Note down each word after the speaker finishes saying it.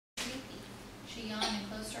She yawned and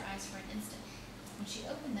closed her eyes for an instant. When she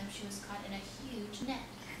opened them, she was caught in a huge net.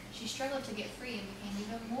 She struggled to get free and became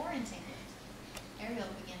even more entangled. Ariel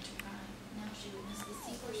began to cry. Now she witnessed the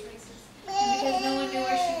seahorse races, and because no one knew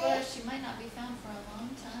where she was, she might not be found for a long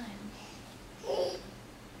time.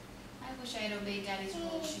 I wish I had obeyed Daddy's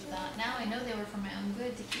rules, she thought. Now I know they were for my own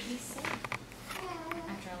good, to keep me safe.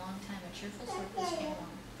 After a long time, a cheerful swordfish came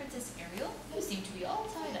along. Princess Ariel, you seem to be all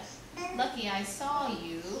tied up. Lucky I saw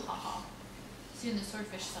you, ha-ha. Soon the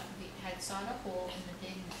swordfish had sawed a hole in the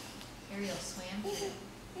big net. Ariel swam through.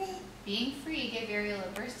 Being free gave Ariel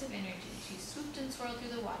a burst of energy. She swooped and swirled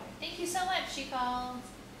through the water. Thank you so much, she called.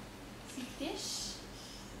 See fish?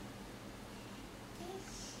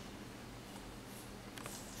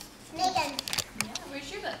 Megan. Yeah,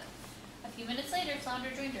 where's your book? A few minutes later, Flounder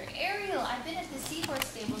joined her. Ariel, I've been at the seahorse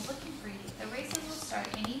stables looking for you. The races will start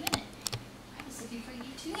any minute. I was looking for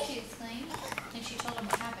you too, she exclaimed. Then she told him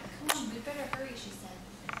what happened. Come on, we'd better hurry, she said.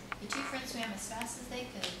 The two friends swam as fast as they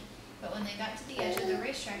could, but when they got to the edge of the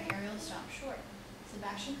racetrack, Ariel stopped short.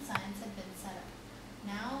 Sebastian's signs had been set up.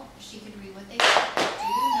 Now she could read what they said. Do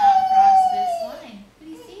not cross this line. What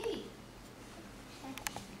do you see?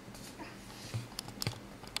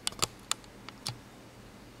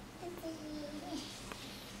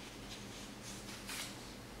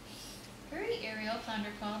 Hurry, Ariel,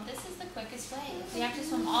 Flounder called. This is the quickest way. If we have to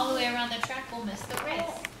swim all the way around the track, we'll miss the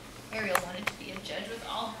race. Ariel wanted to be a judge with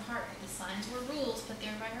all her heart. The signs were rules put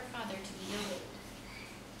there by her father to be obeyed.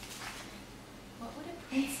 What would a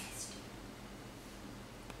princess do?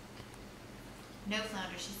 No,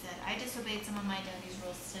 Flounder, she said. I disobeyed some of my daddy's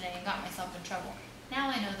rules today and got myself in trouble. Now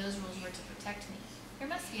I know those rules were to protect me. There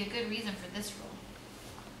must be a good reason for this rule.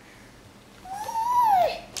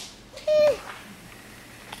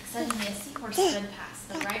 Suddenly a seahorse sped past.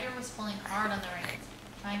 The rider was pulling hard on the reins,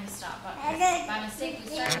 trying to stop, but by mistake we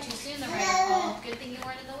started too soon, the rider called. Good thing you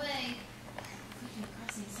weren't in the way. If you're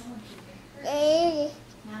crossing, someone could get hurt.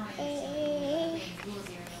 Now I understand what you mean by obeying rules,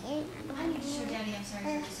 Ariel. I need to show Daddy I'm sorry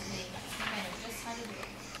for disobeying. I think I know just how to do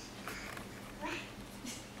it.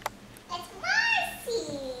 It's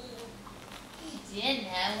Marcy.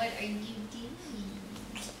 Jenna, what are you doing?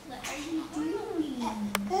 What are you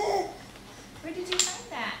doing? Where did you find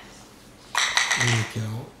that? On the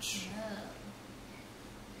couch. Oh.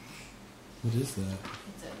 What is that?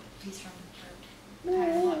 It's a piece from her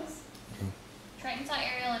pattern books. Oh. Triton saw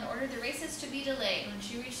Ariel and ordered the races to be delayed. When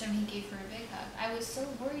she reached him, he gave her a big hug. I was so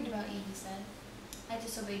worried about you, he said. I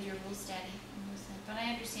disobeyed your rules, Daddy, Ariel said, but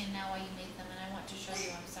I understand now why you made them, and I want to show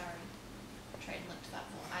you I'm sorry. Triton looked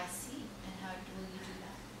thoughtful. I see. And how will you do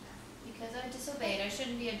that? Because I disobeyed. I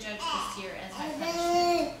shouldn't be a judge this year as my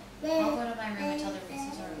punishment. I'll go to my room until the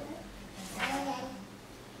races are over.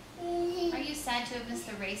 Are you sad to have missed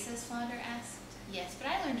the races? Flounder asked. Yes, but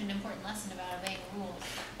I learned an important lesson about obeying rules.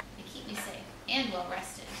 They keep me safe and well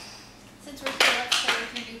rested. Since we're here, let's play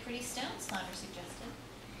with your new pretty stones, Flounder suggested.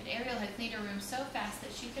 But Ariel had cleaned her room so fast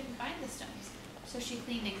that she couldn't find the stones, so she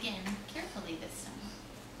cleaned again, carefully this time.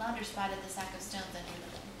 Flounder spotted the sack of stones under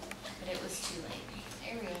the bed, but it was too late.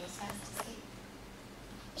 Ariel was fast asleep.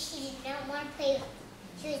 She did not want to play with.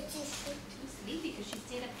 She was too sleepy. Too sleepy because she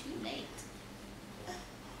stayed up too late.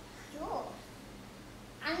 Yo.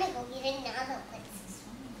 I'm going to go get another one.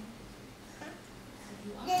 Huh?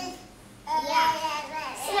 You are. Yeah.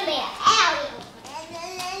 It's going to be an Ariel.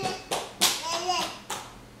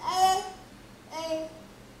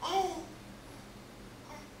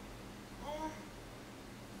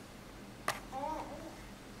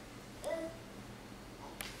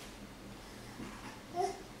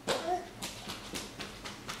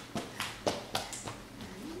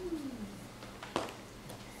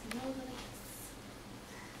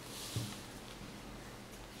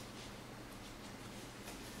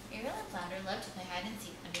 Ariel and Flounder love to play hide and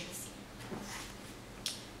seek under the sea.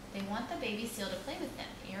 They want the baby seal to play with them.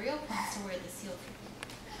 Ariel points to where the seal could be.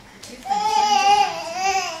 The two friends play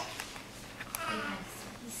hide and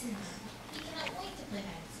seek. Listen, he cannot wait to play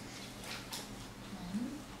hide and seek.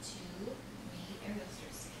 1, 2, 3. Ariel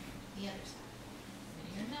starts singing. The other side.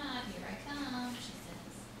 Ready or not, here I come, she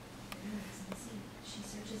says. Ariel looks in the sea. She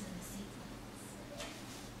searches in the sea flats.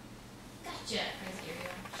 Gotcha, cries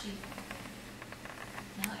Ariel.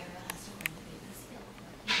 Now Ariel has to bring the baby seal.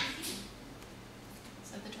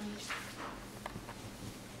 So the toddler.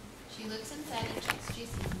 She looks inside the chest. She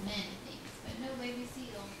sees many things, but no baby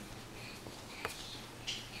seal.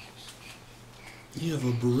 You have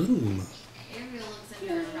a broom. Ariel looks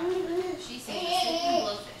under a rock. She sees a sleeping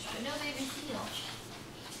blowfish, but no baby seal.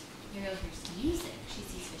 Ariel hears music. She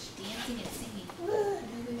sees fish dancing and singing, but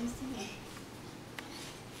no baby seal.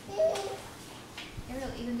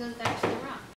 Ariel even goes back to the